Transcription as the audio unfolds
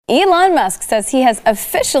Elon Musk says he has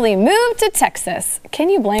officially moved to Texas. Can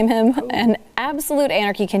you blame him? And absolute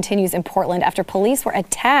anarchy continues in Portland after police were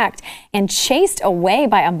attacked and chased away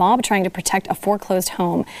by a mob trying to protect a foreclosed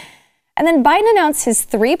home. And then Biden announced his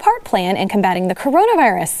 3-part plan in combating the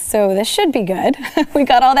coronavirus. So this should be good. We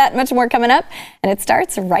got all that and much more coming up, and it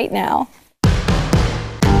starts right now.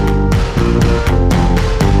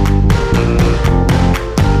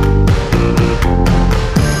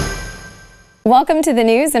 Welcome to the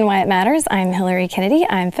news and why it matters. I'm Hillary Kennedy.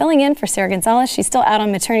 I'm filling in for Sarah Gonzalez. She's still out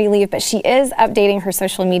on maternity leave, but she is updating her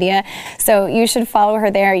social media. So you should follow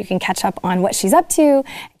her there. You can catch up on what she's up to,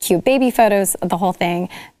 cute baby photos, the whole thing.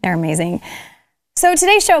 They're amazing. So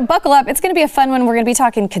today's show, buckle up. It's going to be a fun one. We're going to be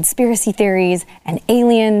talking conspiracy theories and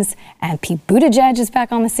aliens, and Pete Buttigieg is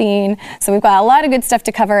back on the scene. So we've got a lot of good stuff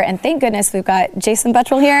to cover, and thank goodness we've got Jason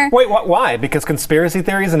Buttrell here. Wait, why? Because conspiracy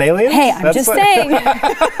theories and aliens? Hey, I'm just saying.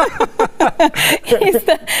 He's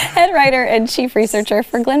the head writer and chief researcher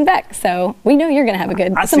for Glenn Beck. So we know you're going to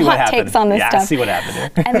have some hot takes on this stuff. I see what happened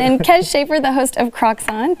here. And then Kez Schaefer, the host of Crocs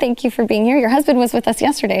On. Thank you for being here. Your husband was with us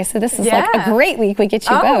yesterday, so this is like a great week. We get you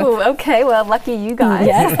both. Oh, okay. Well, lucky you guys.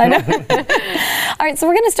 Yes, I know. All right, so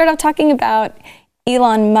we're going to start off talking about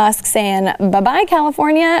Elon Musk saying, bye-bye,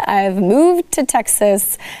 California. I've moved to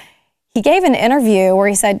Texas. He gave an interview where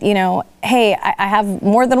he said, hey, I have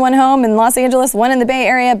more than one home in Los Angeles, one in the Bay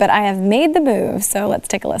Area, but I have made the move. So let's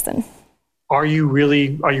take a listen. Are you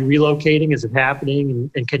relocating? Is it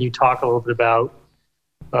happening? And can you talk a little bit about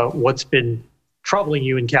what's been troubling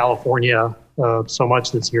you in California so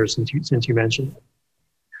much this year since you mentioned it?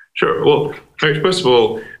 Sure. Well, first of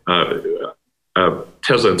all,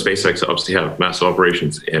 Tesla and SpaceX obviously have massive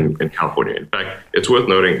operations in California. In fact, it's worth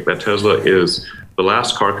noting that Tesla is the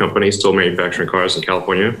last car company still manufacturing cars in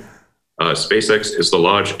California. SpaceX is the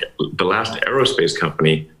last aerospace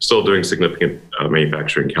company still doing significant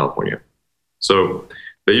manufacturing in California. So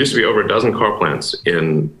there used to be over a dozen car plants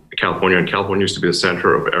in California, and California used to be the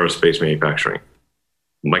center of aerospace manufacturing.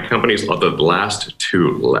 My companies are the last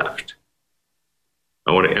two left.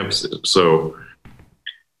 I want to emphasize, so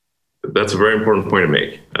that's a very important point to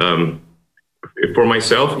make. For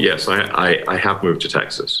myself, yes, I have moved to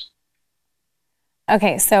Texas.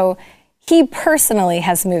 Okay, so he personally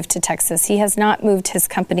has moved to Texas. He has not moved his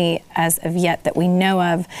company as of yet that we know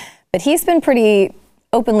of, but he's been pretty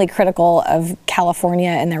openly critical of California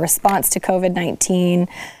and their response to COVID-19.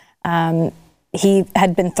 He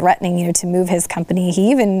had been threatening, to move his company. He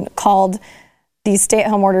even called these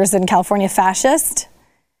stay-at-home orders in California fascist.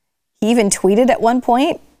 He even tweeted at one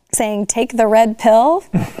point saying, take the red pill,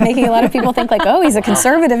 making a lot of people think like, oh, he's a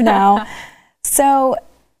conservative now. So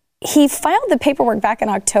he filed the paperwork back in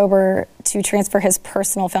October to transfer his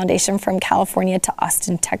personal foundation from California to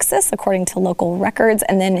Austin, Texas, according to local records.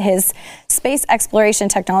 And then his Space Exploration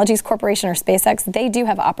Technologies Corporation, or SpaceX, they do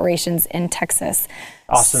have operations in Texas.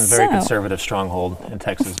 Austin, very conservative stronghold in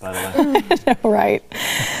Texas, by the way. Right.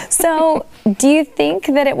 So do you think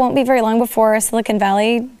that it won't be very long before Silicon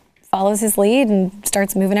Valley follows his lead and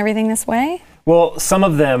starts moving everything this way? Well, some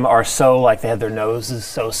of them are they have their noses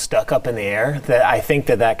so stuck up in the air that I think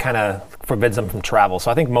that kind of forbids them from travel. So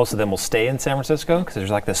I think most of them will stay in San Francisco because there's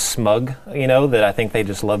like this smug, that I think they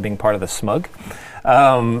just love being part of the smug.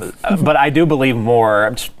 But I do believe more,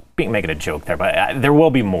 I'm just making a joke there, but there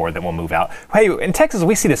will be more that will move out. Hey, in Texas,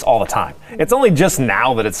 we see this all the time. It's only just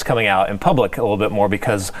now that it's coming out in public a little bit more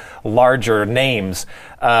because larger names,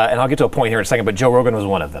 and I'll get to a point here in a second, but Joe Rogan was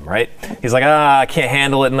one of them, right? He's like, I can't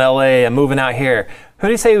handle it in LA, I'm moving out here. Who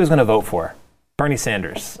did he say he was going to vote for? Bernie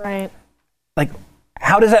Sanders. Right. Like,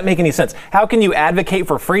 how does that make any sense? How can you advocate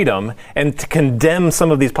for freedom and to condemn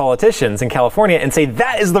some of these politicians in California and say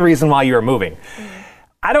that is the reason why you are moving?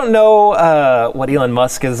 I don't know what Elon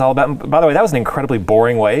Musk is all about. By the way, that was an incredibly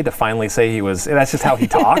boring way to finally say that's just how he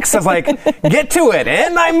talks. I was like, get to it,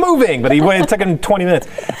 and I'm moving. But it took him 20 minutes.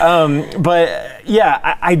 But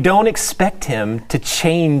yeah, I don't expect him to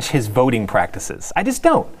change his voting practices. I just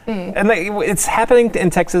don't. And it's happening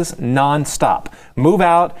in Texas nonstop. Move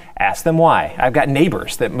out, ask them why. I've got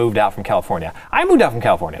neighbors that moved out from California. I moved out from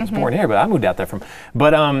California. I was born here, but I moved out there from.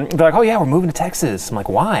 But they're like, oh yeah, we're moving to Texas. I'm like,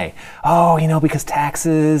 why? Oh, because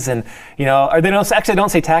taxes and or they don't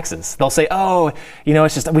say taxes. They'll say, oh,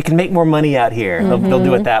 it's just we can make more money out here. They'll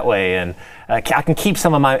do it that way, and I can keep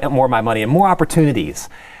some of my money and more opportunities.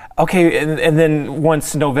 Okay, and then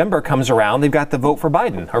once November comes around, they've got the vote for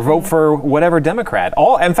Biden or vote for whatever Democrat.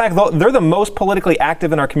 In fact, they're the most politically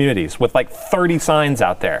active in our communities with like 30 signs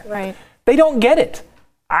out there. Right. They don't get it.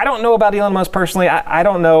 I don't know about Elon Musk personally. I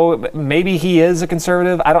don't know. Maybe he is a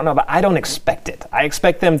conservative. I don't know, but I don't expect it. I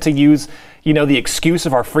expect them to use, the excuse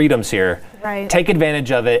of our freedoms here, take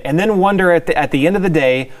advantage of it, and then wonder at the end of the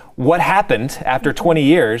day what happened after 20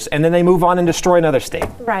 years, and then they move on and destroy another state.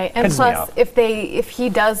 Right, and plus, if he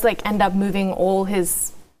does end up moving all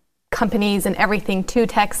his companies and everything to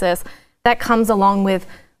Texas, that comes along with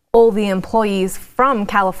all the employees from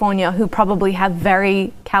California who probably have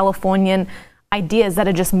very Californian ideas that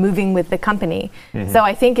are just moving with the company. So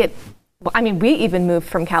I think we even moved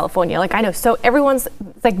from California. I know, so everyone's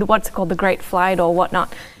what's called the Great Flight or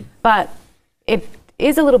whatnot. But it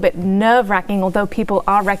is a little bit nerve-wracking, although people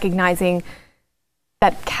are recognizing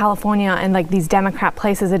that California and these Democrat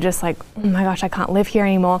places are just oh my gosh, I can't live here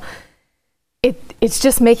anymore. It's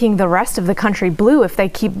just making the rest of the country blue if they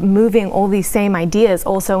keep moving all these same ideas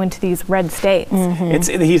also into these red states.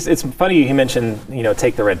 It's funny he mentioned,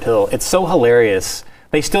 take the red pill. It's so hilarious.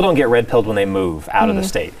 They still don't get red pilled when they move out of the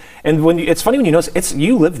state. And it's funny when you notice,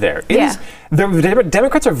 you live there. The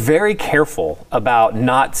Democrats are very careful about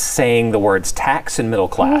not saying the words tax and middle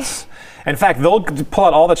class. In fact, they'll pull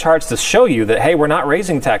out all the charts to show you that, hey, we're not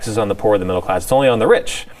raising taxes on the poor and the middle class. It's only on the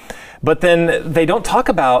rich. But then they don't talk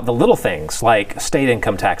about the little things like state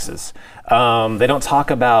income taxes. They don't talk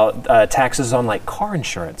about taxes on car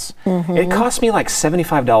insurance. It costs me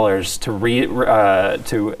 $75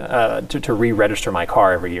 to re-register my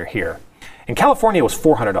car every year here. In California, it was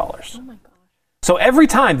 $400. Oh my gosh. So every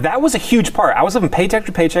time, that was a huge part. I was living paycheck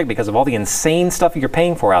to paycheck because of all the insane stuff you're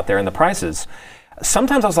paying for out there and the prices.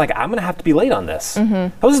 Sometimes I was I'm going to have to be late on this.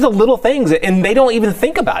 Those are the little things, and they don't even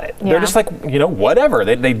think about it. They're just whatever.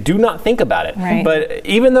 They do not think about it. Right. But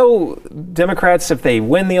even though Democrats, if they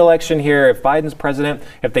win the election here, if Biden's president,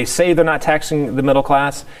 if they say they're not taxing the middle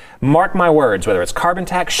class, mark my words, whether it's carbon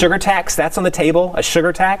tax, sugar tax, that's on the table, a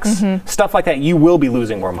sugar tax, stuff like that, you will be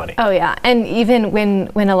losing more money. Oh yeah, and even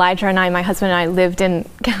when Elijah and my husband and I lived in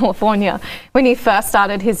California, when he first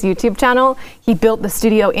started his YouTube channel, he built the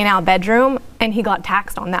studio in our bedroom, and he got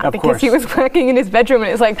taxed on that because he was working in his bedroom,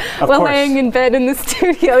 and it's we're laying in bed in the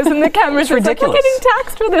studios and the cameras. It's ridiculous. We're getting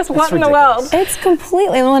taxed for this. What in the world? It's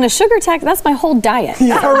completely, and a sugar tax, that's my whole diet.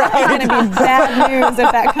 It's going to be bad news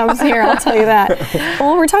if that comes here, I'll tell you that.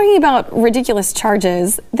 Well, we're talking about ridiculous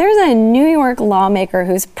charges. There's a New York lawmaker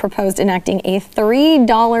who's proposed enacting a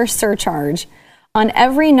 $3 surcharge on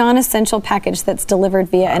every non-essential package that's delivered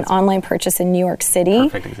via an online purchase in New York City.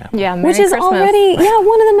 Perfect example. Yeah, which is already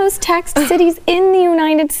one of the most taxed cities in the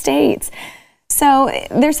United States. So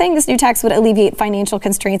they're saying this new tax would alleviate financial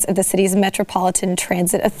constraints of the city's Metropolitan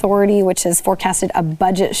Transit Authority, which has forecasted a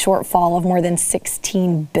budget shortfall of more than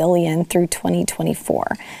 $16 billion through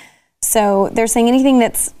 2024. So they're saying anything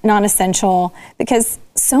that's non-essential, because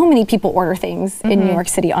so many people order things in New York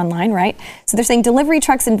City online, right? So they're saying delivery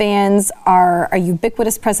trucks and vans are a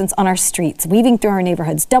ubiquitous presence on our streets, weaving through our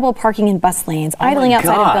neighborhoods, double parking in bus lanes, idling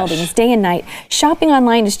outside of buildings day and night. Shopping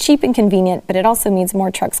online is cheap and convenient, but it also means more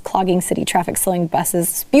trucks clogging city traffic, slowing buses,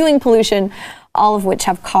 spewing pollution, all of which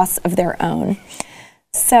have costs of their own.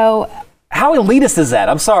 So how elitist is that?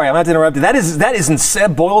 I'm sorry, I'm going to have to interrupt you. That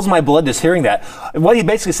is boils my blood just hearing that. What he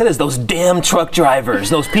basically said is those damn truck drivers,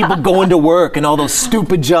 those people going to work and all those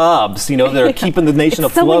stupid jobs, that are keeping the nation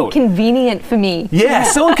afloat. So inconvenient for me. Yeah,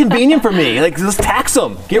 so inconvenient for me. Just tax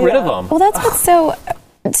them, get rid of them. Well, that's what's so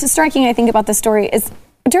striking, I think, about this story is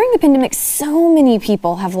during the pandemic, so many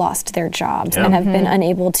people have lost their jobs and have been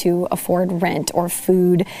unable to afford rent or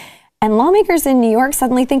food. And lawmakers in New York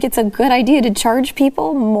suddenly think it's a good idea to charge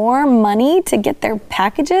people more money to get their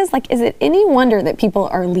packages. Is it any wonder that people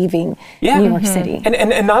are leaving New York City?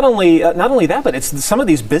 And not only that, but it's some of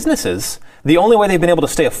these businesses, the only way they've been able to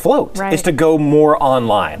stay afloat is to go more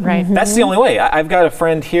online. Right. That's the only way. I've got a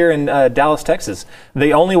friend here in Dallas, Texas.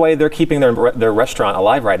 The only way they're keeping their restaurant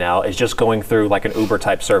alive right now is just going through an Uber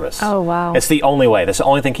type service. Oh, wow. It's the only way. That's the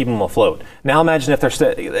only thing keeping them afloat. Now imagine if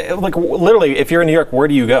they're literally, if you're in New York, where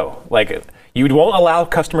do you go? You won't allow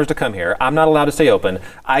customers to come here. I'm not allowed to stay open.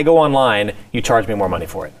 I go online. You charge me more money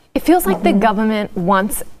for it. It feels like the government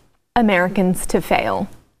wants Americans to fail.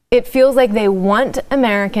 It feels like they want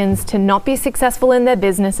Americans to not be successful in their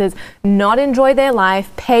businesses, not enjoy their life,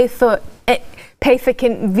 pay for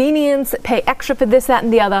convenience, pay extra for this, that,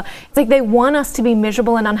 and the other. It's like they want us to be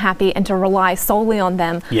miserable and unhappy and to rely solely on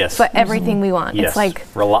them for everything we want. Yes.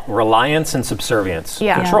 It's reliance and subservience,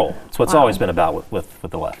 control. It's what's always been about with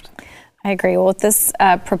the left. I agree. Well, with this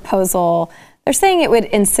proposal, they're saying it would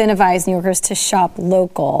incentivize New Yorkers to shop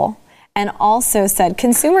local, and also said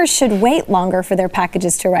consumers should wait longer for their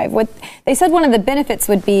packages to arrive. What they said one of the benefits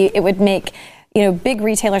would be it would make big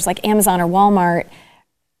retailers like Amazon or Walmart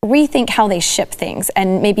rethink how they ship things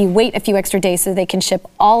and maybe wait a few extra days so they can ship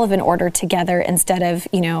all of an order together instead of,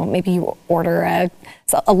 maybe you order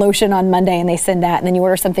a lotion on Monday and they send that, and then you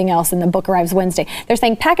order something else and the book arrives Wednesday. They're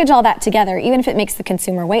saying package all that together, even if it makes the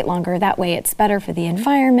consumer wait longer. That way it's better for the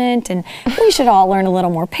environment, and we should all learn a little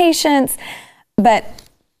more patience. But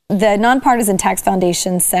the Nonpartisan Tax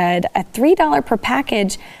Foundation said a $3 per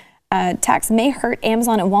package tax may hurt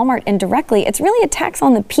Amazon and Walmart indirectly. It's really a tax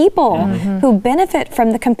on the people who benefit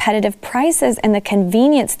from the competitive prices and the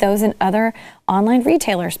convenience those and other online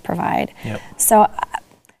retailers provide. Yep. So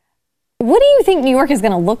what do you think New York is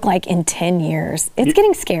going to look like in 10 years? It's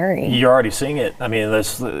getting scary. You're already seeing it. I mean,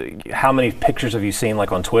 how many pictures have you seen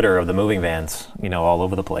like on Twitter of the moving vans, all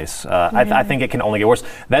over the place? I think it can only get worse.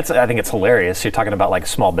 I think it's hilarious. You're talking about like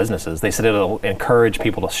small businesses. They said it'll encourage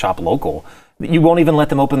people to shop local. You won't even let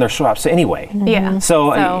them open their shops anyway. Yeah.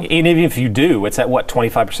 So even if you do, it's at what,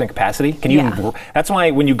 25% capacity? Can you? That's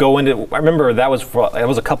why when you go into, I remember that was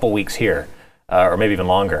a couple weeks here, or maybe even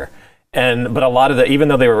longer. But a lot of even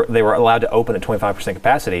though they were allowed to open at 25%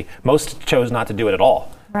 capacity, most chose not to do it at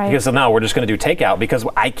all. Right. Because now we're just going to do takeout because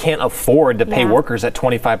I can't afford to pay workers at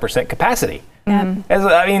 25% capacity. And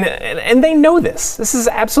they know this. This is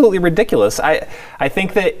absolutely ridiculous. I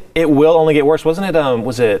think that it will only get worse. Wasn't it?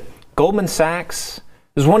 Was it Goldman Sachs? It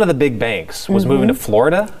was one of the big banks was moving to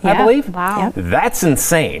Florida, I believe. Wow. That's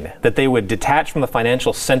insane that they would detach from the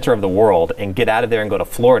financial center of the world and get out of there and go to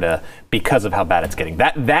Florida because of how bad it's getting.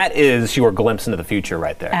 That is your glimpse into the future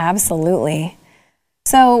right there. Absolutely.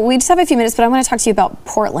 So we just have a few minutes, but I want to talk to you about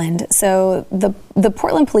Portland. So the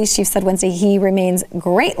Portland police chief said Wednesday he remains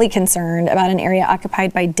greatly concerned about an area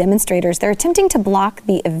occupied by demonstrators. They're attempting to block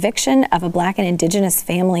the eviction of a Black and Indigenous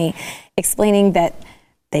family, explaining that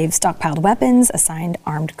they've stockpiled weapons, assigned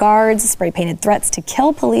armed guards, spray-painted threats to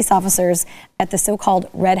kill police officers at the so-called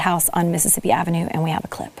Red House on Mississippi Avenue, and we have a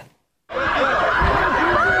clip.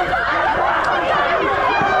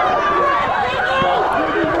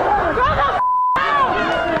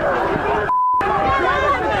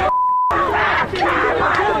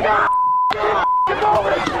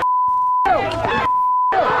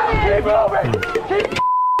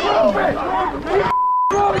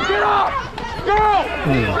 Get up! Go!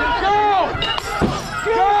 Go!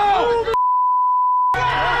 Go!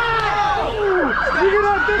 You get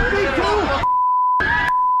on this thing too!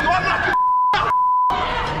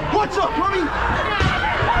 What's up, homie?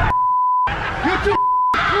 You too!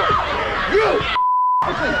 You!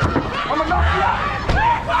 I'm gonna knock you out!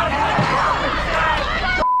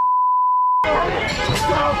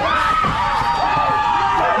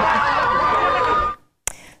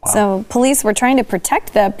 So police were trying to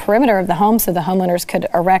protect the perimeter of the home so the homeowners could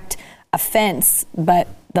erect a fence, but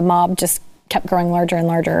the mob just kept growing larger and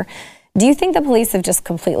larger. Do you think the police have just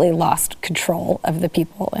completely lost control of the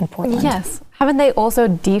people in Portland? Yes. Haven't they also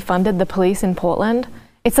defunded the police in Portland?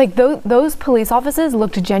 It's like those police officers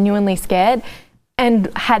looked genuinely scared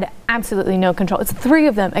and had absolutely no control. It's 3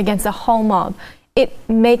 of them against a whole mob. It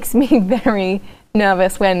makes me very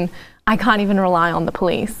nervous when I can't even rely on the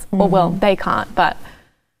police. Or, well, they can't, but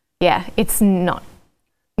yeah, it's not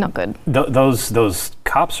good. Those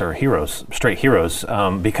cops are heroes, straight heroes,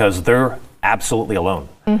 because they're absolutely alone.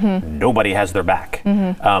 Nobody has their back.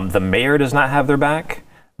 The mayor does not have their back.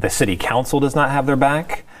 The city council does not have their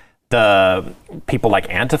back. The people like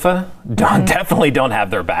Antifa definitely don't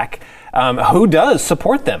have their back. Who does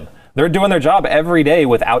support them? They're doing their job every day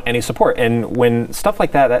without any support. And when stuff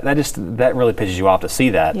like that really pisses you off to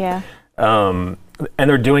see that. Yeah. And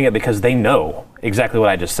they're doing it because they know exactly what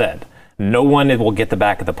I just said. No one will get the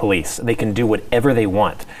back of the police. They can do whatever they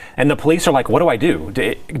want. And the police are like, what do I do?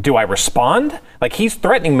 Do I respond? Like, he's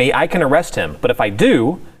threatening me, I can arrest him. But if I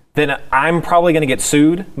do, then I'm probably going to get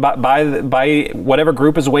sued by whatever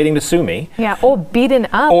group is waiting to sue me. Yeah, or beaten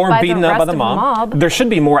up by the mob. There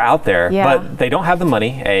should be more out there, but they don't have the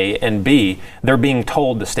money, A, and B, they're being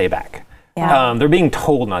told to stay back. Yeah. They're being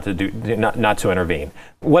told not to intervene.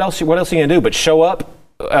 What else are you going to do but show up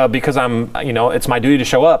because it's my duty to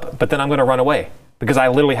show up, but then I'm going to run away because I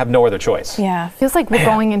literally have no other choice. Yeah, feels like we're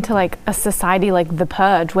going into like a society like the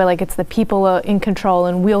Purge, where like it's the people are in control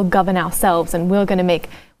and we'll govern ourselves and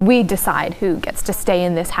we decide who gets to stay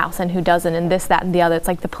in this house and who doesn't, and this, that, and the other. It's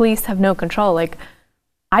like the police have no control. Like,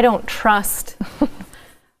 I don't trust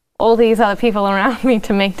all these other people around me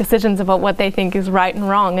to make decisions about what they think is right and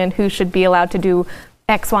wrong and who should be allowed to do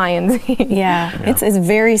X, Y, and Z. Yeah. It's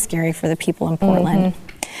very scary for the people in Portland.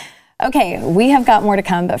 Okay, we have got more to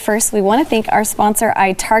come, but first we want to thank our sponsor,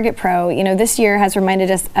 iTarget Pro. This year has reminded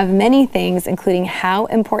us of many things, including how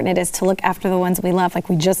important it is to look after the ones we love, like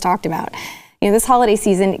we just talked about. This holiday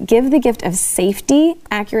season, give the gift of safety,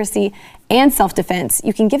 accuracy, and self-defense.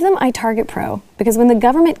 You can give them iTarget Pro, because when the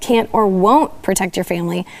government can't or won't protect your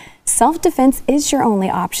family, self-defense is your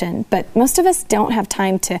only option. But most of us don't have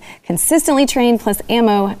time to consistently train, plus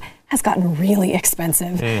ammo has gotten really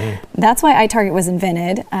expensive. That's why iTarget was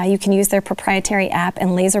invented. You can use their proprietary app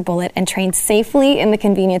and laser bullet and train safely in the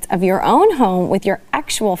convenience of your own home with your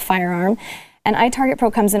actual firearm. And iTarget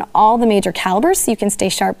Pro comes in all the major calibers, so you can stay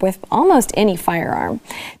sharp with almost any firearm.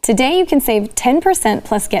 Today, you can save 10%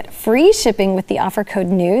 plus get free shipping with the offer code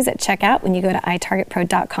NEWS at checkout when you go to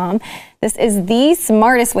itargetpro.com. This is the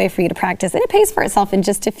smartest way for you to practice, and it pays for itself in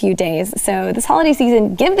just a few days. So this holiday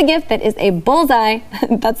season, give the gift that is a bullseye.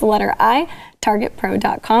 That's the letter I,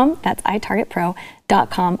 targetpro.com. That's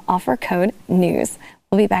itargetpro.com. Offer code NEWS.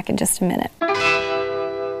 We'll be back in just a minute.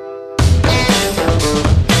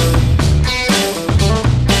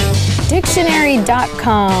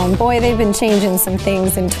 Dictionary.com. Boy, they've been changing some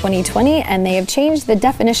things in 2020, and they have changed the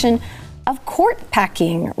definition of court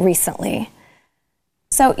packing recently.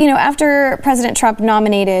 So, after President Trump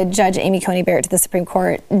nominated Judge Amy Coney Barrett to the Supreme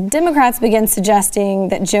Court, Democrats began suggesting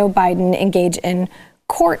that Joe Biden engage in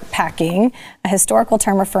court packing, a historical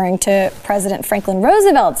term referring to President Franklin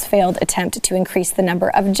Roosevelt's failed attempt to increase the number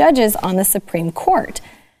of judges on the Supreme Court.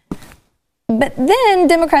 But then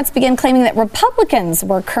Democrats began claiming that Republicans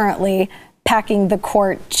were currently packing the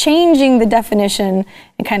court, changing the definition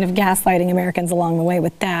and kind of gaslighting Americans along the way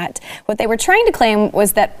with that. What they were trying to claim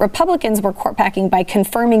was that Republicans were court packing by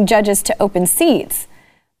confirming judges to open seats.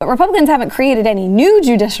 But Republicans haven't created any new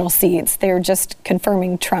judicial seats. They're just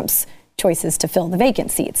confirming Trump's choices to fill the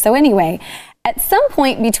vacant seats. So anyway, at some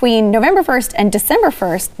point between November 1st and December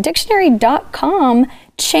 1st, Dictionary.com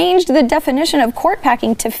changed the definition of court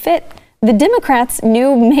packing to fit the Democrats'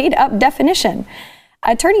 new made-up definition.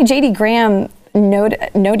 Attorney J.D. Graham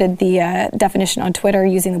noted the definition on Twitter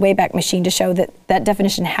using the Wayback Machine to show that that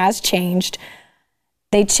definition has changed.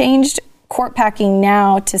 They changed court packing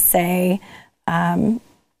now to say the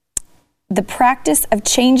practice of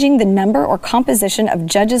changing the number or composition of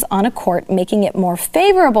judges on a court, making it more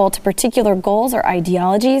favorable to particular goals or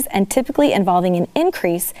ideologies, and typically involving an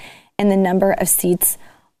increase in the number of seats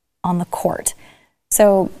on the court.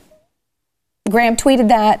 So Graham tweeted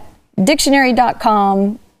that.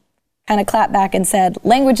 Dictionary.com kind of clapped back and said,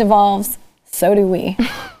 language evolves, so do we.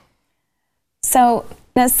 So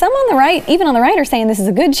now some on the right, even on the right, are saying this is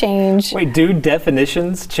a good change. Wait, do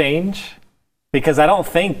definitions change? Because I don't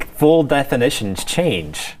think full definitions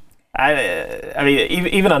change. I mean,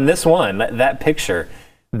 even on this one, that picture,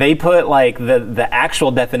 they put like the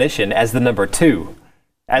actual definition as the number 2.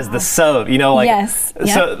 As the sub, Yes.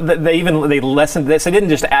 So they lessened this. They didn't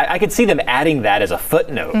just I could see them adding that as a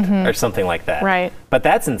footnote or something like that. Right. But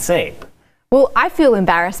that's insane. Well, I feel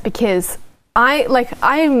embarrassed because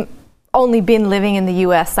I'm only been living in the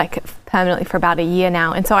US permanently for about a year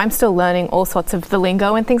now. And so I'm still learning all sorts of the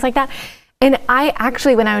lingo and things like that. And I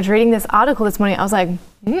actually, when I was reading this article this morning, I was like,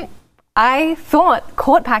 I thought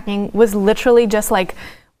court packing was literally just like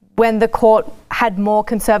when the court had more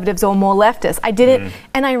conservatives or more leftists. I did it,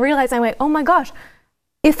 and I realized, I'm like, oh my gosh,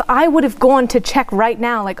 if I would have gone to check right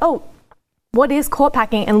now, like, oh, what is court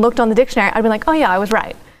packing, and looked on the dictionary, I'd be like, oh yeah, I was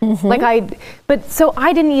right. So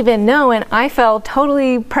I didn't even know, and I fell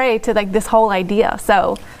totally prey to this whole idea.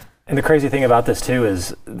 So. And the crazy thing about this too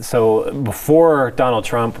is, so before Donald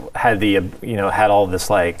Trump had had all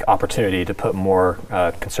this opportunity to put more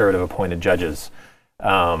conservative appointed judges,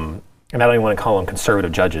 and I don't even want to call them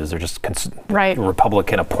conservative judges. They're just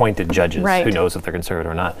Republican-appointed judges. Right. Who knows if they're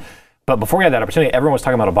conservative or not. But before we had that opportunity, everyone was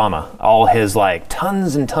talking about Obama. All his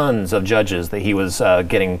tons and tons of judges that he was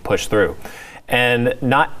getting pushed through. And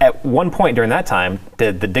not at one point during that time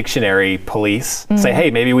did the dictionary police say,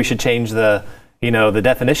 hey, maybe we should change the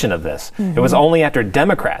definition of this. It was only after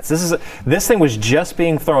Democrats. This thing was just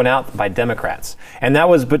being thrown out by Democrats. And that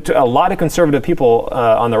was, but a lot of conservative people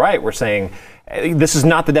on the right were saying, this is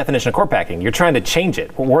not the definition of court packing. You're trying to change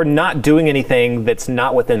it. We're not doing anything that's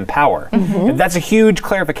not within power. And that's a huge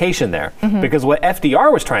clarification there, because what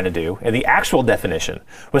FDR was trying to do, in the actual definition,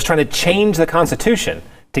 was trying to change the Constitution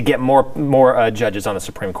to get more judges on the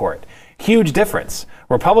Supreme Court. Huge difference.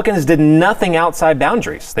 Republicans did nothing outside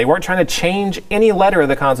boundaries. They weren't trying to change any letter of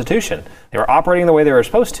the Constitution. They were operating the way they were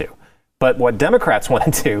supposed to. But what Democrats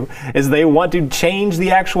want to do is they want to change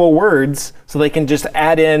the actual words so they can just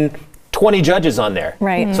add in 20 judges on there.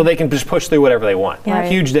 Right. So they can just push through whatever they want. Yeah.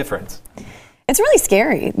 Huge difference. It's really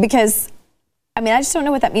scary because, I just don't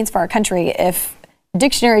know what that means for our country if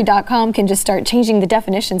Dictionary.com can just start changing the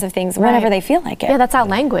definitions of things whenever they feel like it. Yeah, that's our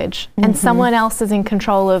language. And someone else is in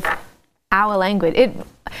control of our language.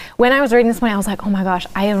 When I was reading this morning, I was like, oh my gosh,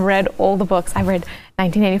 I have read all the books. I've read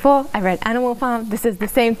 1984, I've read Animal Farm, this is the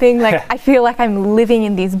same thing. Like, I feel like I'm living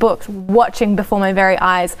in these books, watching before my very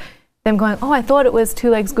eyes, them going, oh, I thought it was 2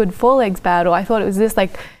 legs good, 4 legs bad, or I thought it was this.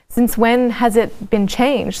 Like, since when has it been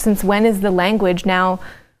changed? Since when is the language now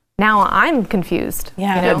I'm confused?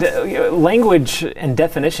 Yeah. You know? Language and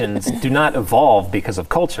definitions do not evolve because of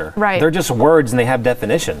culture. Right. They're just words and they have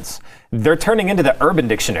definitions. They're turning into the Urban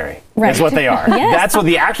Dictionary, Right. is what they are. Yes. That's what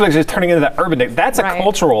the actual dictionary is turning into the Urban Dictionary. That's a Right.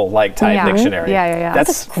 cultural type dictionary. Yeah.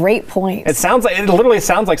 That's a great point. It literally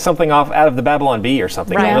sounds like something out of the Babylon Bee or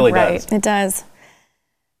something. Right. It really Right. does. It does.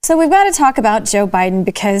 So we've got to talk about Joe Biden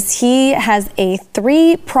because he has a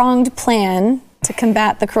 3-pronged plan to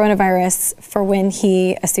combat the coronavirus for when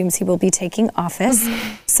he assumes he will be taking office.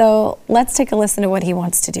 So let's take a listen to what he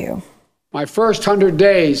wants to do. My first 100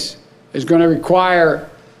 days is going to require,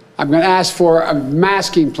 I'm going to ask for a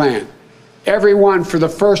masking plan. Everyone for the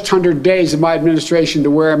first 100 days of my administration to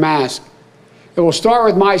wear a mask. It will start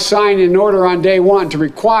with my signing an order on day 1 to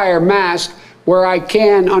require masks where I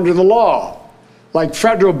can under the law, like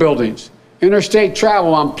federal buildings, interstate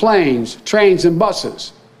travel on planes, trains, and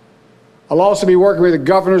buses. I'll also be working with the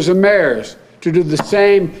governors and mayors to do the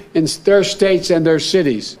same in their states and their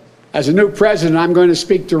cities. As a new president, I'm going to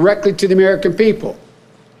speak directly to the American people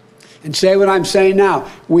and say what I'm saying now.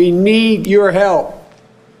 We need your help.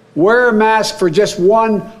 Wear a mask for just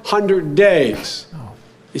 100 days.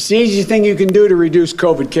 It's the easiest thing you can do to reduce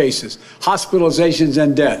COVID cases, hospitalizations,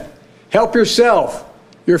 and death. Help yourself,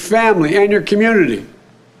 your family, and your community.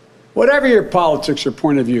 Whatever your politics or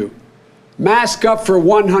point of view, mask up for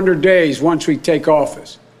 100 days once we take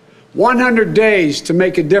office. 100 days to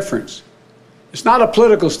make a difference. It's not a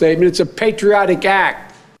political statement, it's a patriotic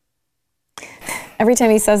act. Every time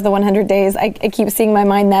he says the 100 days, I keep seeing in my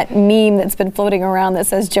mind that meme that's been floating around that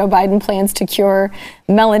says Joe Biden plans to cure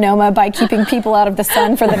melanoma by keeping people out of the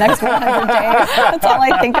sun for the next 100 days. That's all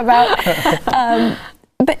I think about.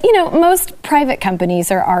 But, most private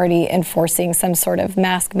companies are already enforcing some sort of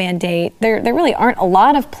mask mandate. There really aren't a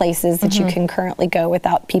lot of places that you can currently go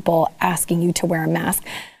without people asking you to wear a mask.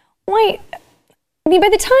 Why? I mean, by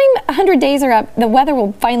the time 100 days are up, the weather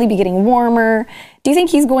will finally be getting warmer. Do you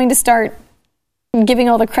think he's going to start giving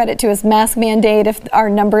all the credit to his mask mandate if our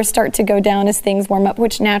numbers start to go down as things warm up,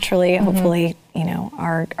 which naturally, hopefully,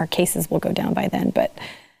 our cases will go down by then. But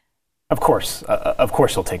Of course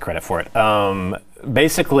he'll take credit for it.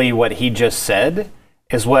 Basically, what he just said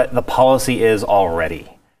is what the policy is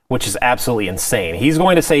already, which is absolutely insane. He's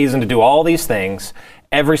going to say he's going to do all these things,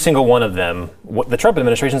 every single one of them, what the Trump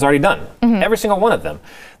administration's already done. Every single one of them.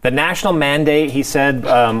 The national mandate, he said,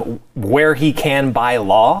 where he can by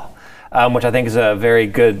law, which I think is a very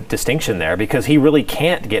good distinction there, because he really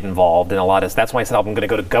can't get involved in a lot of, that's why he said I'm going to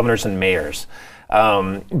go to governors and mayors.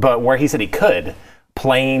 But where he said he could,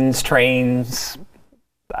 planes, trains,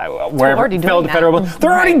 wherever federal,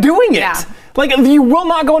 they're already doing it. Yeah. Like, you will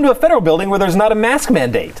not go into a federal building where there's not a mask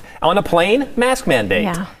mandate. On a plane, mask mandate.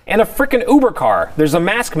 Yeah. In a freaking Uber car, there's a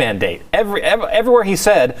mask mandate. Everywhere he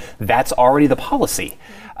said, that's already the policy.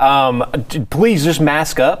 Please just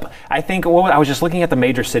mask up. I think, I was just looking at the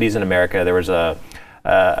major cities in America. There was a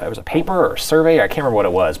paper or a survey, I can't remember what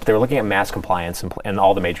it was, but they were looking at mask compliance in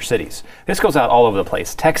all the major cities. This goes out all over the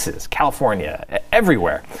place. Texas, California,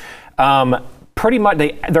 everywhere. Pretty much,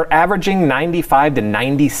 they're averaging 95 to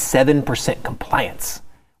 97% compliance.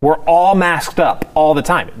 We're all masked up all the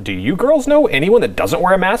time. Do you girls know anyone that doesn't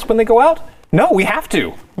wear a mask when they go out? No, we have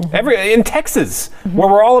to. In Texas, where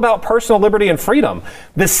we're all about personal liberty and freedom,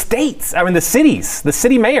 the states, the cities, the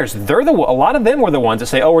city mayors, a lot of them were the ones that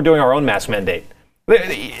say, oh, we're doing our own mask mandate.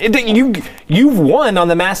 You've won on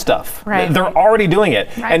the mask stuff. Right. They're already doing it.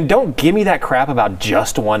 Right. And don't give me that crap about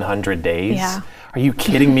just 100 days. Yeah. Are you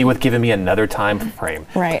kidding me with giving me another time frame?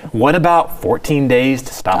 Right. What about 14 days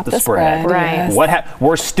to stop the spread? Right. Yes.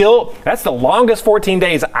 That's the longest 14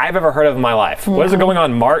 days I've ever heard of in my life. What is it going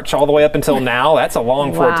on March all the way up until now? That's a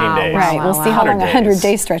long 14 days. Right, we'll see how long 100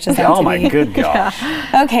 days stretches out Oh my good gosh.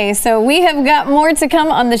 Okay, so we have got more to come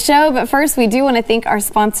on the show, but first we do want to thank our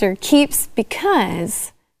sponsor, Keeps,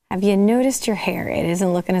 because have you noticed your hair? It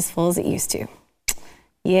isn't looking as full as it used to.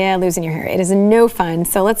 Yeah, losing your hair. It is no fun.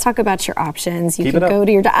 So let's talk about your options. You can go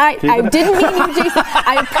to your... I didn't mean you, Jason.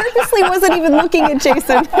 I purposely wasn't even looking at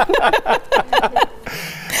Jason.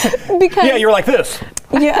 Because yeah, you were like this.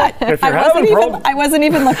 Yeah, I wasn't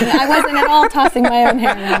even looking. I wasn't at all tossing my own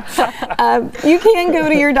hair around. You can go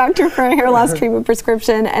to your doctor for a hair loss treatment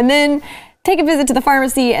prescription. And then take a visit to the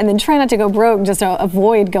pharmacy and then try not to go broke just to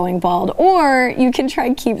avoid going bald. Or you can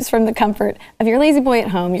try Keeps from the comfort of your lazy boy at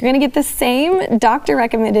home. You're going to get the same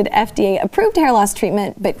doctor-recommended FDA-approved hair loss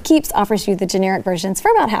treatment, but Keeps offers you the generic versions for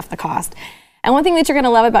about half the cost. And one thing that you're going to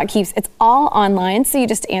love about Keeps, it's all online, so you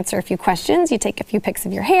just answer a few questions, you take a few pics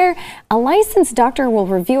of your hair, a licensed doctor will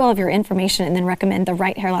review all of your information and then recommend the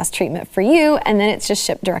right hair loss treatment for you, and then it's just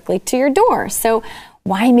shipped directly to your door. So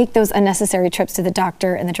why make those unnecessary trips to the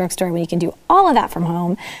doctor and the drugstore when you can do all of that from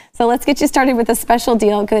home? So let's get you started with a special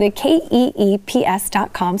deal. Go to keeps.com/Y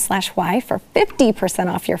for 50%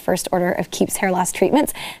 off your first order of Keeps hair loss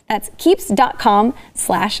treatments. That's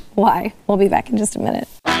keeps.com/Y. We'll be back in just a minute.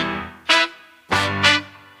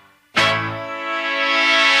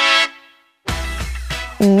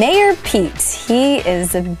 Mayor Pete, he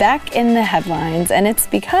is back in the headlines, and it's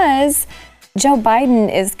because Joe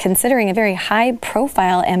Biden is considering a very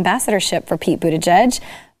high-profile ambassadorship for Pete Buttigieg,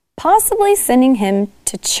 possibly sending him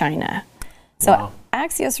to China. So wow.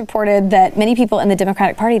 Axios reported that many people in the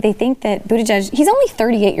Democratic Party, they think that Buttigieg, he's only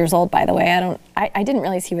 38 years old, by the way. I didn't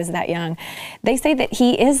realize he was that young. They say that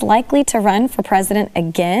he is likely to run for president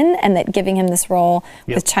again, and that giving him this role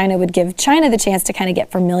with China would give China the chance to kind of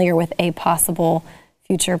get familiar with a possible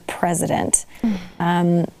future president.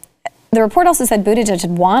 The report also said Buttigieg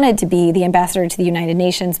had wanted to be the ambassador to the United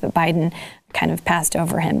Nations, but Biden kind of passed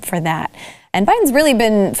over him for that. And Biden's really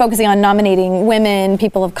been focusing on nominating women,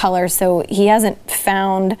 people of color, so he hasn't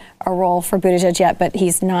found a role for Buttigieg yet, but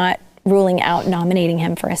he's not ruling out nominating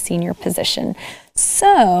him for a senior position.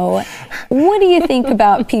 So, what do you think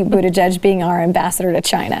about Pete Buttigieg being our ambassador to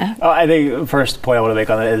China? Oh, I think the first point I want to make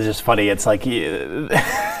on it is just funny. It's like you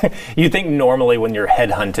think normally when you're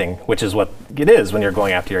headhunting, which is what it is when you're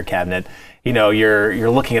going after your cabinet, you know, you're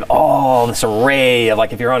looking at all this array of,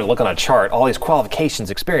 like, if you're on look on a chart, all these qualifications,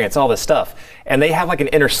 experience, all this stuff, and they have like an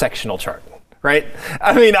intersectional chart. Right?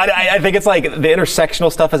 I mean, I think it's like the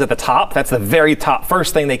intersectional stuff is at the top. That's the very top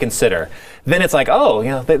first thing they consider. Then it's like, oh, you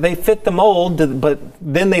know, they fit the mold, but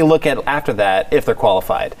then they look at after that if they're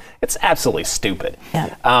qualified. It's absolutely stupid.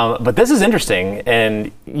 Yeah. But this is interesting,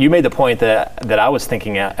 and you made the point that I was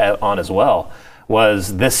thinking on as well,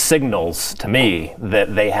 was this signals to me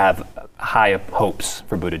that they have high hopes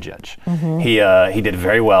for Buttigieg. Mm-hmm. He did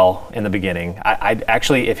very well in the beginning. I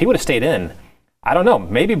actually, if he would have stayed in, I don't know.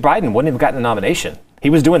 Maybe Biden wouldn't have gotten a nomination. He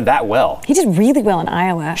was doing that well. He did really well in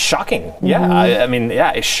Iowa. Shocking. Mm-hmm. Yeah. I mean,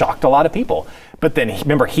 it shocked a lot of people. But then,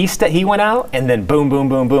 remember, he went out, and then boom, boom,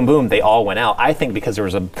 boom, boom, boom, they all went out. I think because there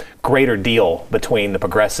was a greater deal between the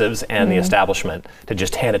progressives and the establishment to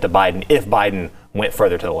just hand it to Biden if Biden went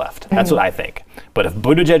further to the left. That's what I think. But if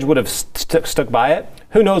Buttigieg would have stuck by it,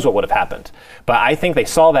 who knows what would have happened. But I think they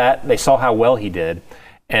saw that. They saw how well he did.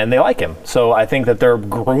 And they like him. So I think that they're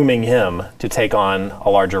grooming him to take on a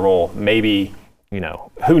larger role. Maybe, you know,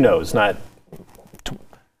 who knows?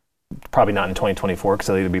 Probably not in 2024, because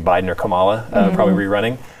it'll either be Biden or Kamala probably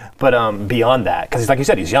rerunning. But beyond that, because like you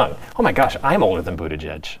said, he's young. Oh my gosh, I'm older than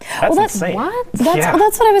Buttigieg. That's insane. What? Well,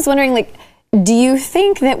 that's what I was wondering. Like, do you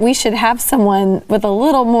think that we should have someone with a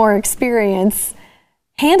little more experience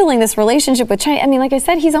handling this relationship with China? I mean, like I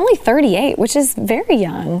said, he's only 38, which is very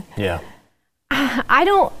young. Yeah. I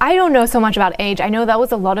don't know so much about age. I know that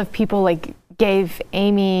was a lot of people like gave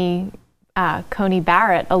Amy Coney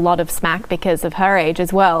Barrett a lot of smack because of her age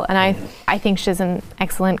as well. And I think she's an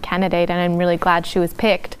excellent candidate, and I'm really glad she was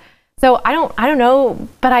picked. So I don't know,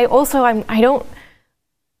 but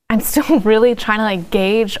I'm still really trying to like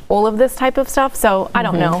gauge all of this type of stuff. So I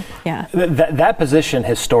don't know. Yeah. That position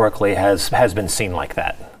historically has been seen like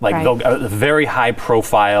that. Like a very high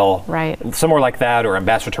profile, somewhere like that, or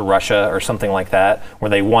ambassador to Russia or something like that, where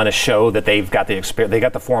they want to show that they've got the experience, they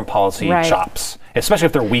got the foreign policy chops, especially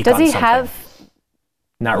if they're weak on something. Does he have?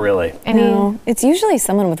 Not really. No, it's usually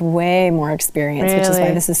someone with way more experience, which is why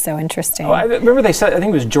this is so interesting. I remember they said, I think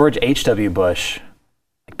it was George H.W. Bush,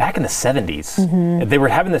 back in the 70s, they were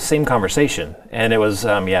having the same conversation, and it was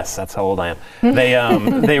yes, that's how old I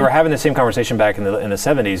am. They were having the same conversation back in the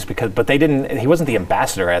 70s but he wasn't the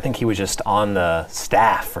ambassador. I think he was just on the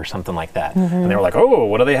staff or something like that. And they were like, oh,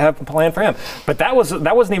 what do they have planned for him? But that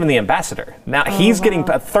wasn't even the ambassador. Now he's getting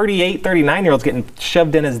a 38, 39-year-old's getting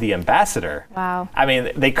shoved in as the ambassador. Wow. I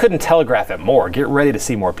mean, they couldn't telegraph it more. Get ready to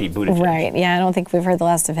see more Pete Buttigieg. Right. Yeah, I don't think we've heard the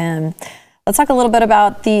last of him. Let's talk a little bit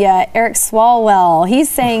about the Eric Swalwell. He's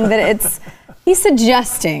saying that he's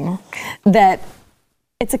suggesting that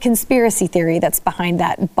it's a conspiracy theory that's behind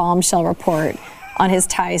that bombshell report on his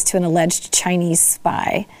ties to an alleged Chinese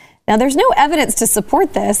spy. Now, there's no evidence to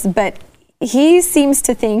support this, but he seems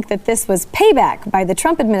to think that this was payback by the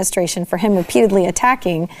Trump administration for him repeatedly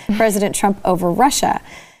attacking President Trump over Russia.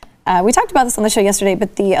 We talked about this on the show yesterday,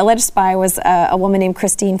 but the alleged spy was a woman named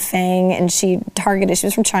Christine Fang, and she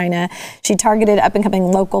was from China. She targeted up-and-coming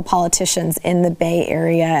local politicians in the Bay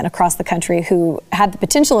Area and across the country who had the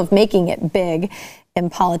potential of making it big in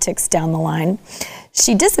politics down the line.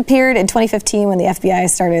 She disappeared in 2015 when the FBI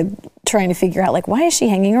started trying to figure out, why is she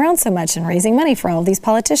hanging around so much and raising money for all of these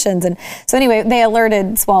politicians? And so anyway, they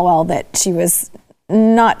alerted Swalwell that she was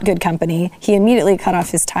not good company. He immediately cut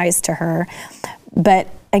off his ties to her. But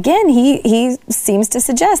again, he seems to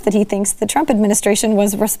suggest that he thinks the Trump administration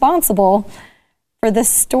was responsible for this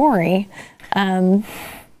story.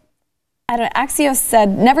 Axios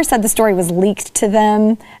never said the story was leaked to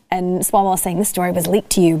them, and Swalwell is saying the story was leaked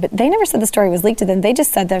to you, but they never said the story was leaked to them. They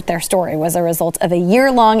just said that their story was a result of a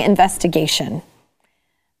year-long investigation.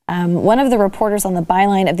 One of the reporters on the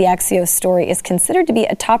byline of the Axios story is considered to be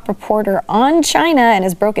a top reporter on China and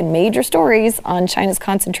has broken major stories on China's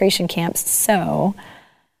concentration camps. So,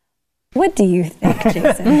 what do you think,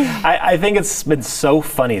 Jason? I think it's been so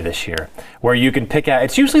funny this year where you can pick out,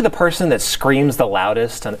 it's usually the person that screams the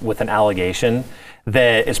loudest with an allegation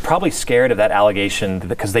that is probably scared of that allegation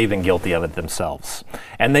because they've been guilty of it themselves.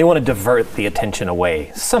 And they want to divert the attention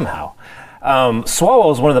away somehow.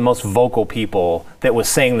 Swalwell is one of the most vocal people that was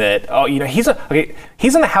saying that,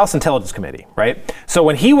 he's in the House Intelligence Committee, right? So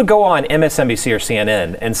when he would go on MSNBC or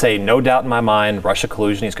CNN and say, no doubt in my mind, Russia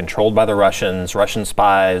collusion, he's controlled by the Russians, Russian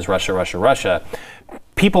spies, Russia,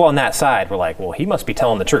 people on that side were like, well, he must be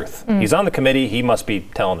telling the truth. He's on the committee, he must be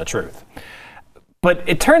telling the truth. But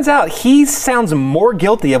it turns out he sounds more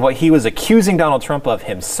guilty of what he was accusing Donald Trump of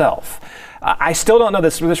himself. I still don't know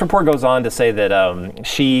this. This report goes on to say that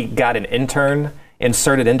she got an intern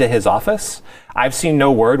inserted into his office. I've seen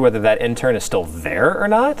no word whether that intern is still there or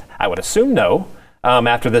not. I would assume no,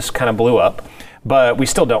 after this kind of blew up. But we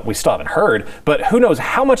still haven't heard. But who knows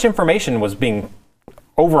how much information was being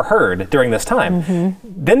overheard during this time.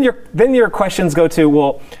 Mm-hmm. Then your questions go to,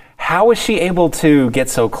 well, how is she able to get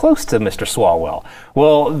so close to Mr. Swalwell?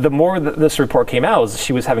 Well, the more that this report came out,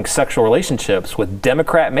 she was having sexual relationships with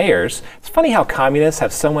Democrat mayors. It's funny how communists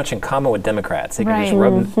have so much in common with Democrats. They can just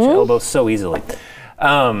rub elbows so easily.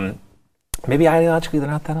 Maybe ideologically they're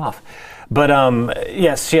not that off. But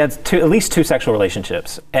yes, she had at least two sexual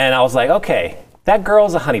relationships. And I was like, okay, that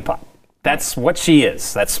girl's a honeypot. That's what she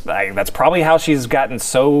is. That's probably how she's gotten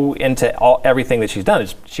so into everything that she's done.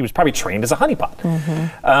 She was probably trained as a honeypot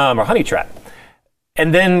or honey trap.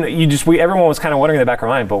 And then everyone was kind of wondering in the back of her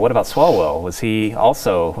mind, but what about Swalwell? Was he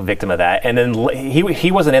also a victim of that? And then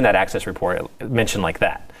he wasn't in that Access report mentioned like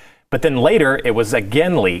that. But then later it was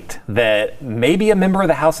again leaked that maybe a member of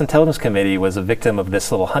the House Intelligence Committee was a victim of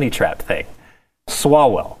this little honey trap thing.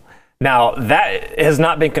 Swalwell. Now, that has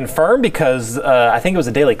not been confirmed because I think it was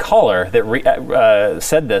a Daily Caller that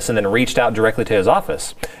said this and then reached out directly to his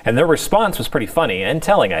office. And their response was pretty funny and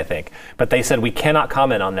telling, I think. But they said, we cannot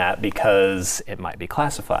comment on that because it might be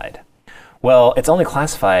classified. Well, it's only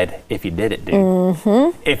classified if you did it, dude.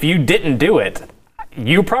 Mm-hmm. If you didn't do it,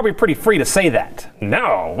 you're probably pretty free to say that.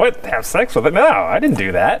 No, what? Have sex with it? No, I didn't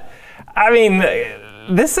do that. I mean,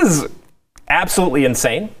 this is absolutely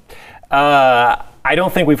insane. I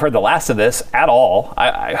don't think we've heard the last of this at all.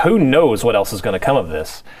 Who knows what else is going to come of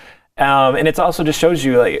this? And it also just shows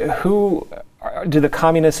you, who do the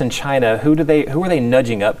communists in China, who are they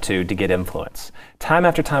nudging up to get influence? Time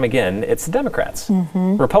after time again, it's the Democrats.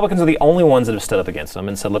 Mm-hmm. Republicans are the only ones that have stood up against them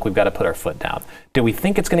and said, look, we've got to put our foot down. Do we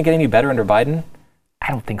think it's going to get any better under Biden?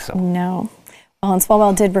 I don't think so. No. Well, and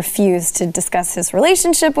Swalwell did refuse to discuss his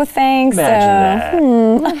relationship with Fang.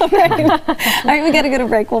 Imagine that. All right, we got to go to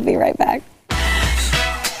break. We'll be right back.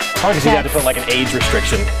 Probably because you had to put an age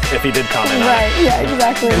restriction if he did comment on it. Right, yeah,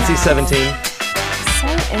 exactly. NC-17. So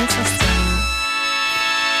interesting.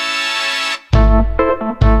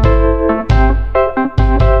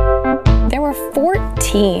 There were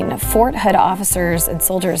 14 Fort Hood officers and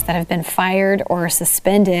soldiers that have been fired or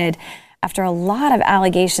suspended after a lot of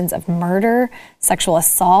allegations of murder, sexual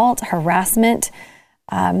assault, harassment.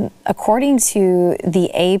 According to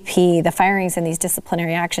the AP, the firings and these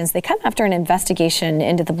disciplinary actions, they come after an investigation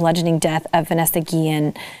into the bludgeoning death of Vanessa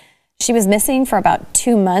Guillen. She was missing for about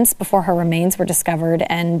 2 months before her remains were discovered,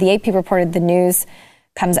 and the AP reported the news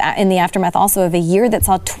comes in the aftermath also of a year that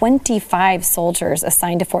saw 25 soldiers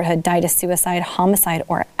assigned to Fort Hood die to suicide, homicide,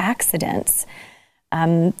 or accidents.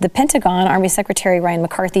 The Pentagon, Army Secretary Ryan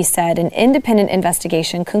McCarthy said an independent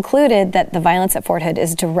investigation concluded that the violence at Fort Hood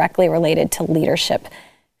is directly related to leadership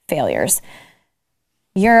failures.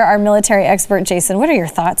 You're our military expert, Jason. What are your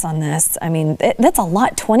thoughts on this? I mean, that's a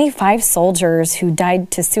lot. 25 soldiers who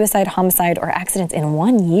died to suicide, homicide, or accidents in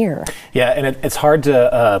 1 year. Yeah, and it's hard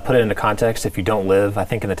to put it into context if you don't live, I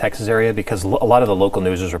think, in the Texas area, because a lot of the local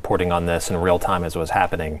news is reporting on this in real time as it was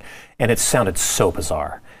happening, and it sounded so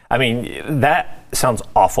bizarre. I mean, that sounds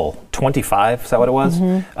awful. 25, is that what it was?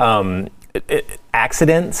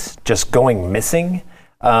 Accidents, just going missing.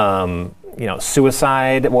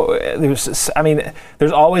 Suicide.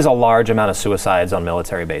 There's always a large amount of suicides on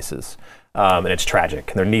military bases, and it's tragic.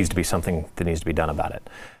 And there needs to be something that needs to be done about it.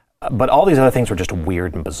 But all these other things were just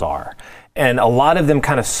weird and bizarre, and a lot of them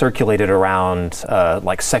kind of circulated around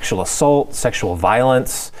like sexual assault, sexual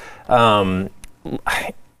violence.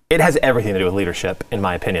 It has everything to do with leadership, in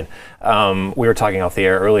my opinion. We were talking off the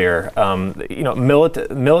air earlier.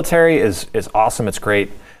 Military is awesome. It's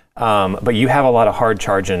great. But you have a lot of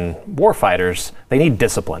hard-charging war fighters. They need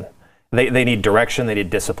discipline. They need direction. They need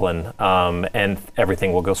discipline, and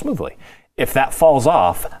everything will go smoothly. If that falls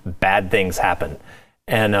off, bad things happen.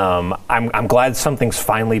 And I'm glad something's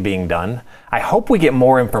finally being done. I hope we get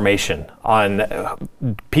more information on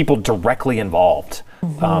people directly involved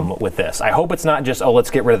with this. I hope it's not just,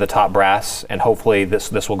 let's get rid of the top brass and hopefully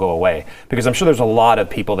this will go away. Because I'm sure there's a lot of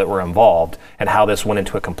people that were involved and how this went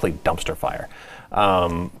into a complete dumpster fire.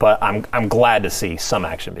 But I'm glad to see some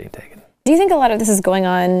action being taken. Do you think a lot of this is going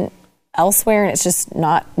on elsewhere and it's just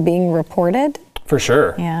not being reported? For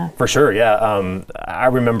sure. Yeah. For sure, yeah. I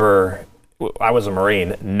remember I was a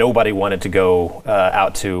Marine. Nobody wanted to go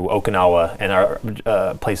out to Okinawa and our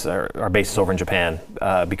bases over in Japan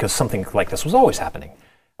because something like this was always happening.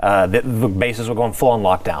 The bases were going full on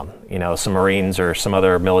lockdown. Some Marines or some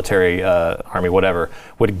other military, army, whatever,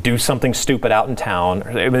 would do something stupid out in town.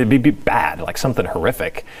 It would be bad, like something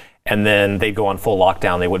horrific. And then they'd go on full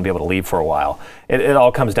lockdown. They wouldn't be able to leave for a while. It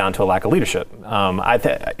all comes down to a lack of leadership.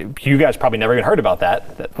 You guys probably never even heard about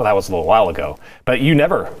that. That was a little while ago. But you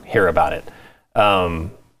never hear about it. I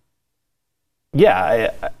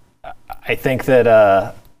think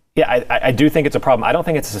that... I do think it's a problem. I don't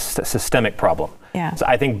think it's a systemic problem. Yeah. So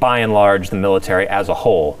I think by and large, the military as a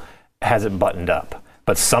whole has it buttoned up.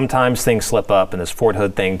 But sometimes things slip up, and this Fort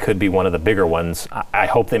Hood thing could be one of the bigger ones. I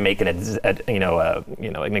hope they make an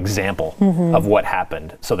example of what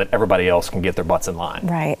happened, so that everybody else can get their butts in line.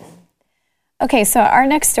 Right. Okay, so our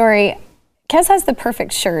next story, Kez has the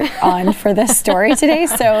perfect shirt on for this story today.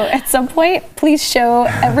 So at some point, please show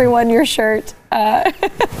everyone your shirt.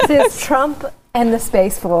 It says Trump and the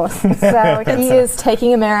Space Force. So he is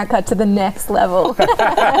taking America to the next level.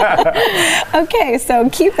 Okay, so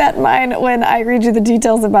keep that in mind when I read you the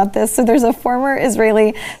details about this. So there's a former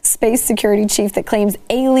Israeli space security chief that claims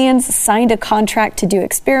aliens signed a contract to do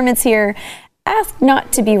experiments here, asked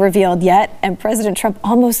not to be revealed yet, and President Trump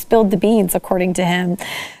almost spilled the beans, according to him.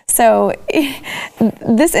 So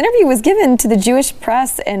this interview was given to the Jewish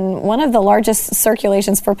press in one of the largest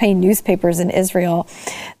circulations for paying newspapers in Israel.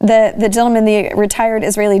 The gentleman, the retired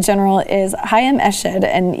Israeli general, is Chaim Eshed,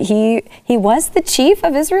 and he was the chief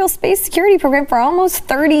of Israel's space security program for almost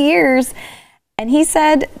 30 years. And he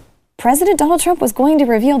said President Donald Trump was going to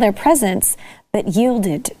reveal their presence, but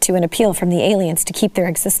yielded to an appeal from the aliens to keep their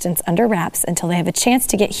existence under wraps until they have a chance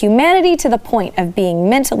to get humanity to the point of being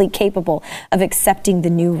mentally capable of accepting the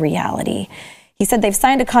new reality. He said they've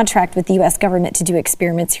signed a contract with the U.S. government to do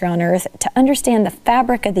experiments here on Earth to understand the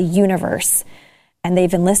fabric of the universe, and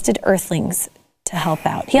they've enlisted Earthlings to help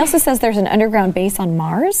out. He also says there's an underground base on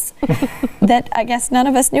Mars that I guess none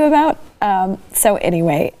of us knew about. So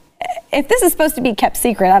anyway, if this is supposed to be kept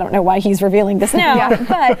secret, I don't know why he's revealing this now.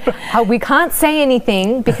 Yeah. But we can't say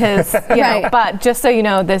anything because, but just so you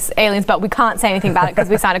know, this aliens, but we can't say anything about it because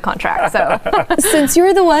we signed a contract. So since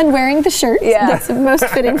you're the one wearing the shirt that's most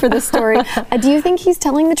fitting for this story, do you think he's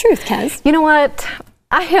telling the truth, Kez? You know what?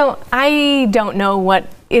 I don't know what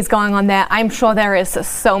is going on there. I'm sure there is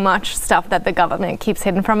so much stuff that the government keeps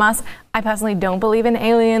hidden from us. I personally don't believe in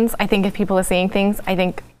aliens. I think if people are seeing things,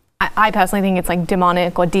 I personally think it's like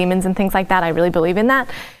demonic or demons and things like that. I really believe in that.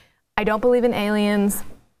 I don't believe in aliens,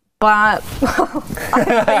 but you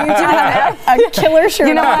do have a killer shirt.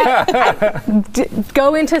 You know what?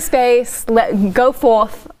 Go into space, go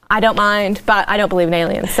forth. I don't mind, but I don't believe in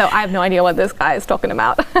aliens. So I have no idea what this guy is talking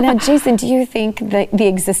about. Now, Jason, do you think that the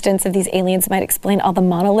existence of these aliens might explain all the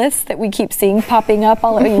monoliths that we keep seeing popping up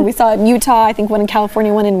all over? We saw it in Utah, I think one in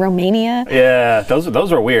California, one in Romania. Yeah,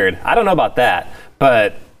 those are weird. I don't know about that,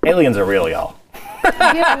 but aliens are real, y'all. You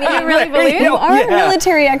really believe? You are a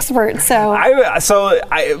military expert, so.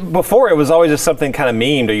 Before it was always just something kind of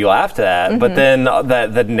memed or you laughed at, but then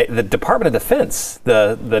the Department of Defense,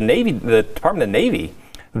 the Navy, the Department of Navy,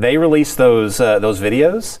 They released those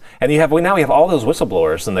videos, and now we have all those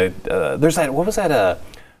whistleblowers, and there's that, what was that?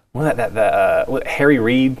 Harry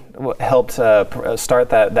Reid helped start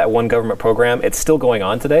that one government program. It's still going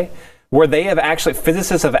on today, where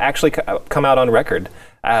physicists have actually come out on record.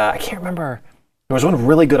 I can't remember. There was one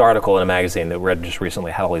really good article in a magazine that we read just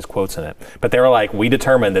recently, had all these quotes in it. But they were like, we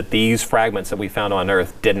determined that these fragments that we found on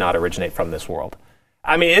Earth did not originate from this world.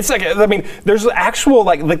 I mean, there's actual,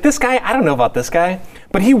 like this guy, I don't know about this guy,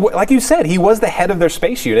 but he, like you said, he was the head of their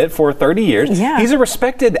space unit for 30 years. Yeah. He's a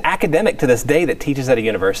respected academic to this day that teaches at a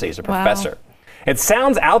university. He's a professor. It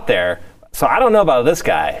sounds out there, so I don't know about this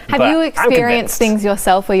guy. Have you experienced things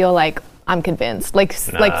yourself where you're like, I'm convinced, like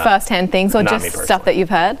first-hand things, or just stuff that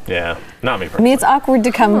you've heard? Yeah, not me personally. I mean, it's awkward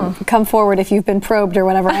to come forward if you've been probed or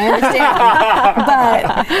whatever. I understand,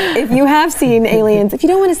 but if you have seen aliens, if you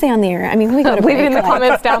don't want to say on the air, I mean, we go to leave it in the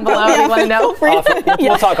comments down below. We want to know.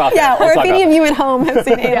 We'll talk off. Yeah, or if any of you at home have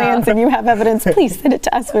seen aliens and you have evidence, please send it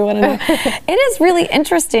to us. We want to know. It is really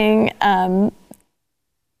interesting.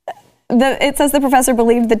 It says the professor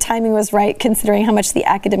believed the timing was right, considering how much the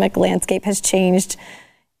academic landscape has changed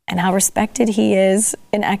and how respected he is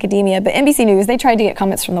in academia. But NBC News, they tried to get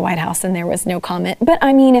comments from the White House, and there was no comment. But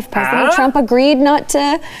I mean, if President Trump agreed not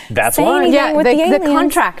to say anything with the aliens. The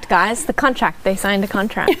contract, guys, the contract. They signed a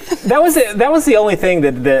contract. That was the only thing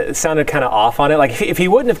that sounded kind of off on it. Like, if he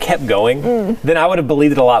wouldn't have kept going, then I would have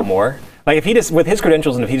believed it a lot more. Like, if he just, with his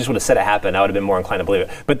credentials, and if he just would have said it happened, I would have been more inclined to believe it.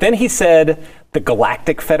 But then he said the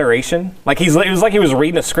Galactic Federation. Like, it was like he was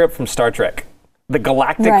reading a script from Star Trek. The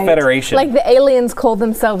Galactic Federation. Like the aliens call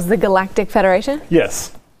themselves the Galactic Federation?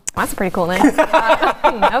 Yes. That's a pretty cool name. Okay.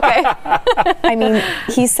 I mean,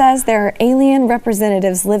 he says there are alien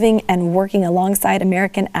representatives living and working alongside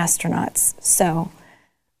American astronauts. So,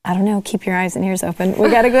 I don't know, keep your eyes and ears open. We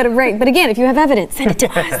got to go to break. But again, if you have evidence, send it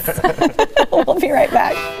to us. We'll be right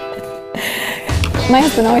back. My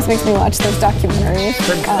husband always makes me watch those documentaries.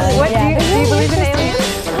 Do you believe in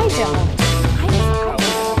aliens? I don't.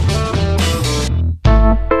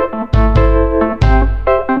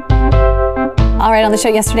 All right, on the show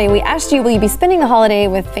yesterday, we asked you, will you be spending the holiday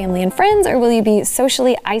with family and friends, or will you be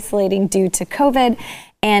socially isolating due to COVID?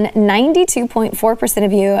 And 92.4%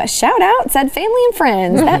 of you, shout out, said family and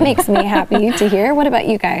friends. That makes me happy to hear. What about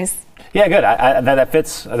you guys? Yeah, good. That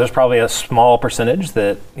fits. There's probably a small percentage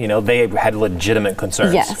that, they had legitimate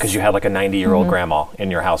concerns because you had like a 90-year-old grandma in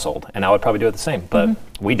your household, and I would probably do it the same, but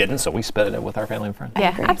we didn't, so we spent it with our family and friends.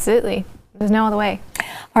 Yeah, absolutely. There's no other way.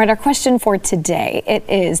 All right, our question for today, it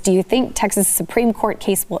is, do you think Texas Supreme Court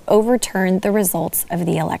case will overturn the results of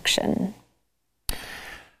the election?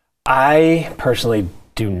 I personally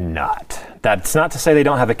do not. That's not to say they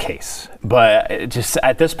don't have a case, but just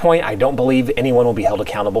at this point, I don't believe anyone will be held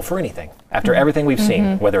accountable for anything. After everything we've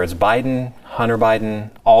seen, whether it's Biden, Hunter Biden,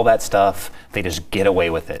 all that stuff, they just get away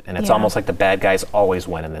with it. And it's almost like the bad guys always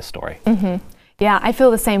win in this story. Yeah, I feel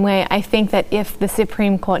the same way. I think that if the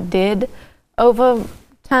Supreme Court did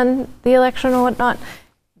overturn the election or whatnot,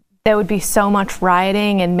 there would be so much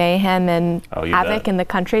rioting and mayhem and havoc in the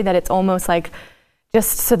country that it's almost like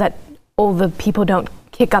just so that all the people don't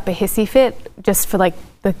kick up a hissy fit, just for like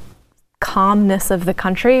the calmness of the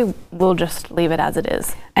country, we'll just leave it as it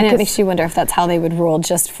is. And it makes you wonder if that's how they would rule,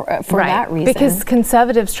 just for that reason. Because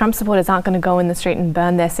conservatives, Trump supporters aren't going to go in the street and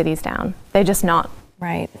burn their cities down. They're just not.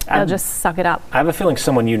 Right. They'll just suck it up. I have a feeling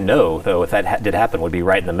someone though, if that did happen, would be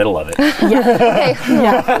right in the middle of it. Okay.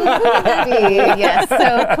 Yes.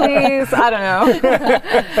 So please, I don't know.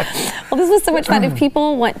 Well, this was so much fun. If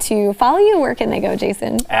people want to follow you, where can they go,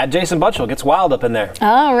 Jason? At Jason Butchell. Gets wild up in there.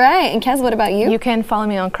 All right. And Kez, what about you? You can follow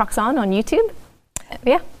me on Crocs On YouTube.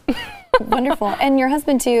 Yeah. Wonderful. And your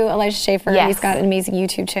husband too, Elijah Schaefer. Yes. He's got an amazing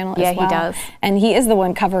YouTube channel as well. Yeah, he does. And he is the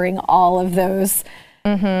one covering all of those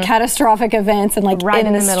catastrophic events and like right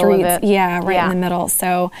in the middle streets. of it. Yeah, in the middle.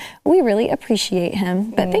 So we really appreciate him.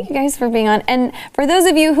 But thank you guys for being on. And for those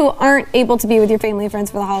of you who aren't able to be with your family and friends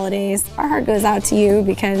for the holidays, our heart goes out to you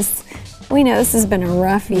because we know this has been a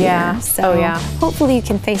rough year. Yeah. So hopefully you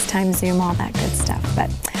can FaceTime, Zoom, all that good stuff. But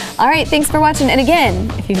all right, thanks for watching. And again,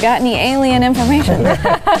 if you've got any alien information,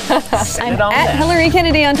 I'm at Hillary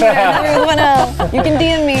Kennedy on Twitter. Hillary with 1L. You can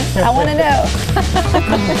DM me. I want to know.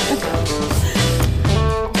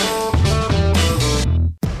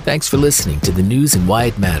 Thanks for listening to the news and why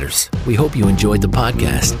it matters. We hope you enjoyed the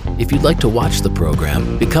podcast. If you'd like to watch the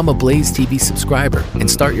program, become a Blaze TV subscriber and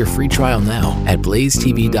start your free trial now at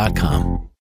blazetv.com.